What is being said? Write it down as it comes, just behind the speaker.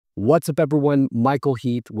What's up, everyone? Michael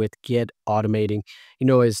Heath with Get Automating.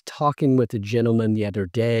 I was talking with a gentleman the other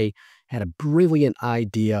day, had a brilliant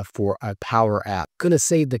idea for a power app, going to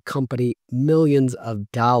save the company millions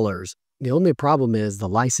of dollars. The only problem is the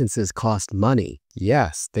licenses cost money.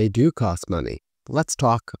 Yes, they do cost money. Let's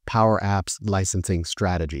talk Power Apps licensing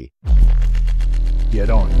strategy. Get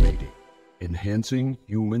Automating, enhancing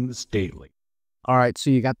humans daily. All right, so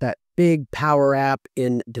you got that big power app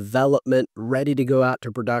in development, ready to go out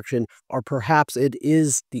to production, or perhaps it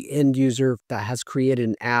is the end user that has created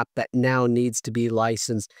an app that now needs to be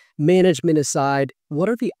licensed. Management aside, what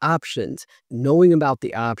are the options? Knowing about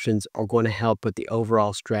the options are going to help with the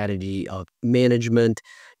overall strategy of management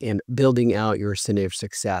and building out your center of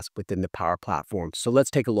success within the Power Platform. So let's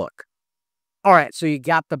take a look. All right, so you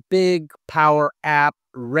got the big power app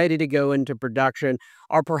ready to go into production,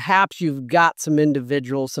 or perhaps you've got some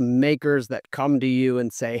individuals, some makers that come to you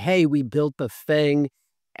and say, hey, we built the thing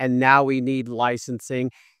and now we need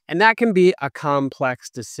licensing. And that can be a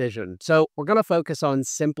complex decision. So we're going to focus on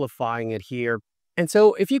simplifying it here. And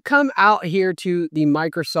so if you come out here to the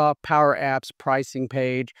Microsoft Power Apps pricing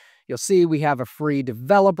page, you'll see we have a free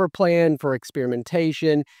developer plan for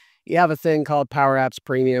experimentation. You have a thing called Power Apps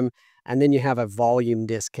Premium, and then you have a volume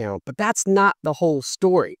discount. But that's not the whole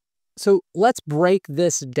story. So let's break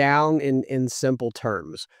this down in simple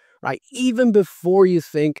terms, right? Even before you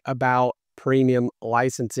think about premium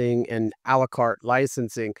licensing and a la carte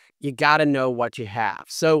licensing, you got to know what you have.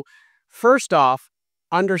 So first off,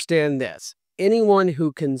 understand this. Anyone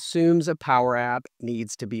who consumes a Power App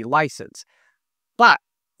needs to be licensed. But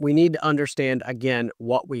we need to understand, again,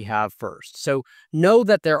 what we have first. So know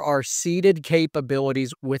that there are seeded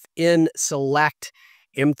capabilities within select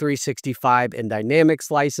M365 and Dynamics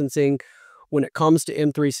licensing. When it comes to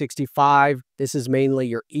M365, this is mainly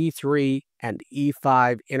your E3 and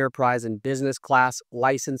E5 enterprise and business class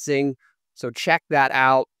licensing. So check that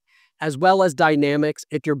out. As well as Dynamics,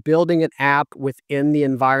 if you're building an app within the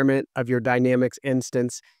environment of your Dynamics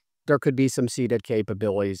instance, there could be some seeded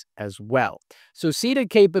capabilities as well. So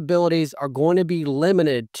seeded capabilities are going to be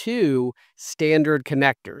limited to standard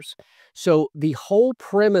connectors. So the whole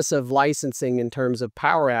premise of licensing in terms of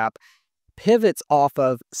Power App pivots off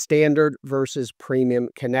of standard versus premium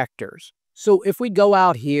connectors. So if we go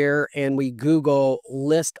out here and we Google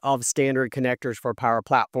list of standard connectors for Power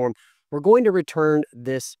Platform, we're going to return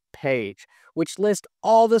this page, which lists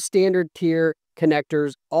all the standard tier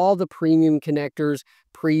connectors, all the premium connectors,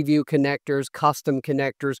 preview connectors, custom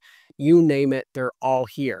connectors, you name it, they're all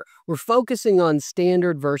here. We're focusing on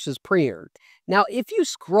standard versus premium. Now, if you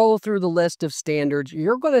scroll through the list of standards,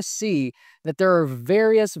 you're going to see that there are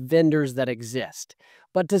various vendors that exist.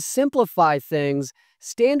 But to simplify things,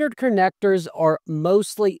 standard connectors are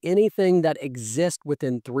mostly anything that exists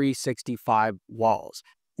within 365 walls.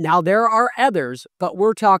 Now, there are others, but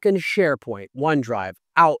we're talking SharePoint, OneDrive,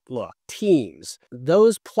 Outlook, Teams.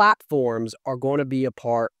 Those platforms are going to be a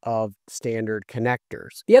part of standard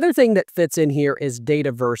connectors. The other thing that fits in here is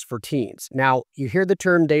Dataverse for Teams. Now, you hear the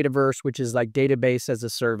term Dataverse, which is like database as a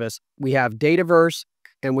service. We have Dataverse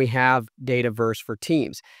and we have Dataverse for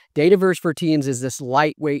Teams. Dataverse for Teams is this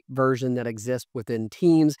lightweight version that exists within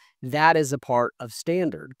Teams. That is a part of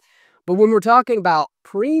standard. But when we're talking about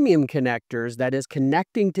premium connectors, that is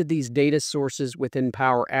connecting to these data sources within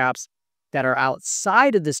Power Apps that are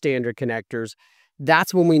outside of the standard connectors,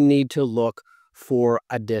 that's when we need to look for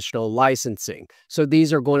additional licensing. So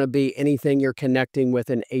these are going to be anything you're connecting with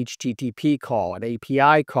an HTTP call, an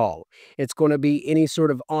API call. It's going to be any sort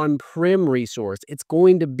of on-prem resource. It's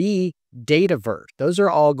going to be Dataverse. Those are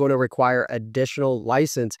all going to require additional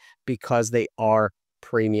license because they are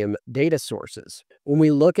premium data sources. When we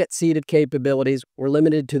look at seeded capabilities, we're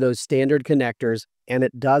limited to those standard connectors, and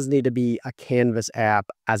it does need to be a Canvas app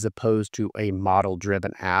as opposed to a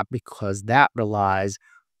model-driven app because that relies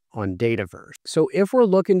on Dataverse. So if we're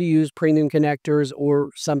looking to use premium connectors or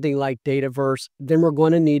something like Dataverse, then we're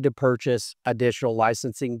going to need to purchase additional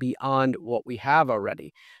licensing beyond what we have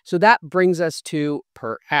already. So that brings us to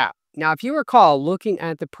per app. Now, if you recall, looking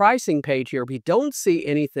at the pricing page here, we don't see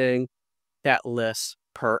anything that lists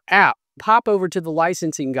per app. Pop over to the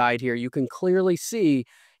licensing guide here. You can clearly see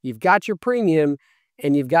you've got your premium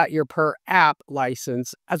and you've got your per app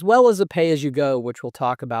license, as well as a pay-as-you-go, which we'll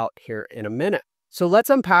talk about here in a minute. So let's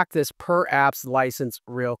unpack this per apps license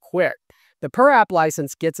real quick. The per app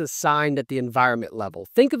license gets assigned at the environment level.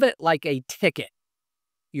 Think of it like a ticket.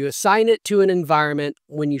 You assign it to an environment.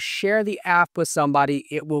 When you share the app with somebody,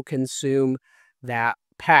 it will consume that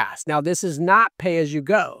pass. Now, this is not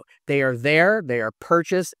pay-as-you-go. They are there, they are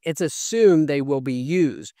purchased, it's assumed they will be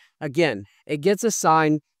used. Again, it gets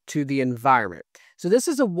assigned to the environment. So this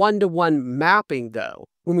is a one-to-one mapping though.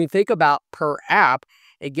 When we think about per app,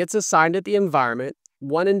 it gets assigned at the environment,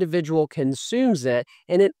 one individual consumes it,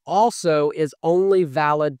 and it also is only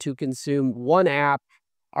valid to consume one app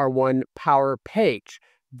or one power page.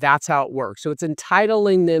 That's how it works. So it's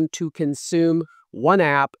entitling them to consume one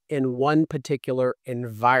app in one particular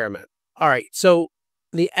environment. All right, so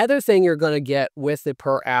the other thing you're going to get with the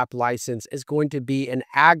per app license is going to be an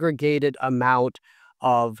aggregated amount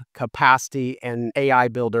of capacity and AI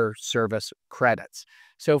Builder service credits.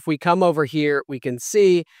 So if we come over here, we can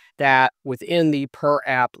see that within the per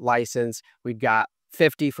app license, we've got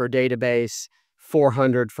 50 for database,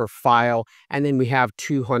 400 for file, and then we have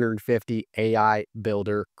 250 AI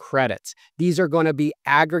Builder credits. These are going to be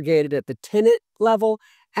aggregated at the tenant level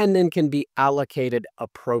and then can be allocated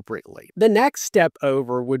appropriately. The next step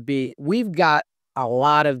over would be we've got a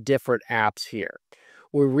lot of different apps here.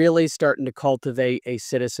 We're really starting to cultivate a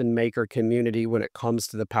citizen maker community when it comes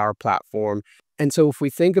to the Power Platform. And so if we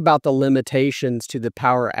think about the limitations to the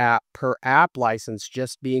Power App per app license,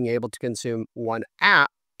 just being able to consume one app,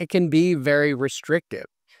 it can be very restrictive.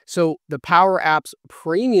 So the Power Apps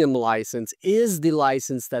premium license is the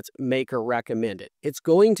license that's maker recommended. It's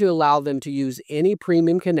going to allow them to use any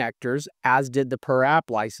premium connectors, as did the per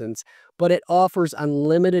app license, but it offers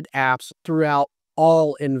unlimited apps throughout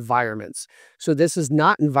all environments. So this is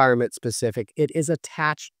not environment specific. It is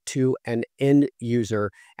attached to an end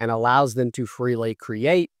user and allows them to freely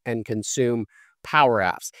create and consume Power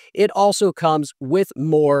Apps. It also comes with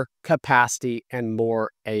more capacity and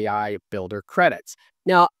more AI Builder credits.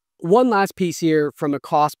 Now, one last piece here from a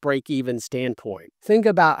cost break-even standpoint. Think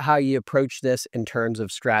about how you approach this in terms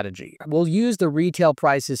of strategy. We'll use the retail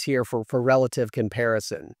prices here for relative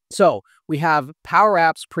comparison. So we have Power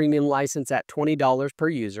Apps premium license at $20 per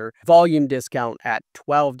user, volume discount at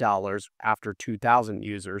 $12 after 2,000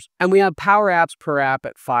 users, and we have Power Apps per app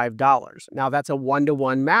at $5. Now that's a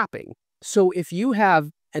one-to-one mapping. So if you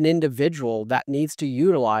have an individual that needs to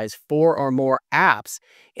utilize 4 or more apps,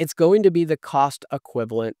 it's going to be the cost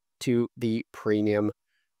equivalent to the premium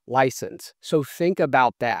license. So think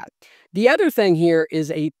about that. The other thing here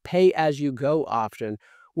is a pay-as-you-go option,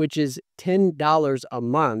 which is $10 a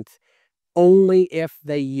month only if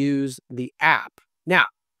they use the app. Now,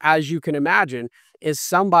 as you can imagine, if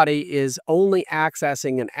somebody is only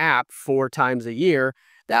accessing an app 4 times a year,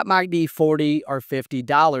 that might be $40 or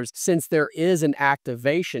 $50 since there is an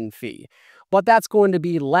activation fee. But that's going to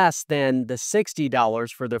be less than the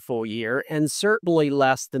 $60 for the full year and certainly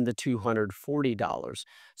less than the $240.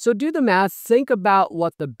 So do the math, think about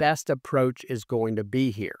what the best approach is going to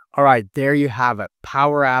be here. All right, there you have it.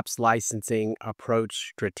 Power Apps licensing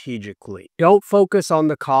approach strategically. Don't focus on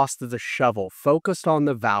the cost of the shovel. Focus on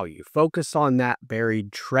the value. Focus on that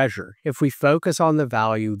buried treasure. If we focus on the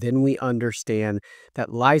value, then we understand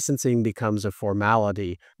that licensing becomes a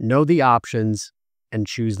formality. Know the options and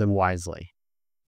choose them wisely.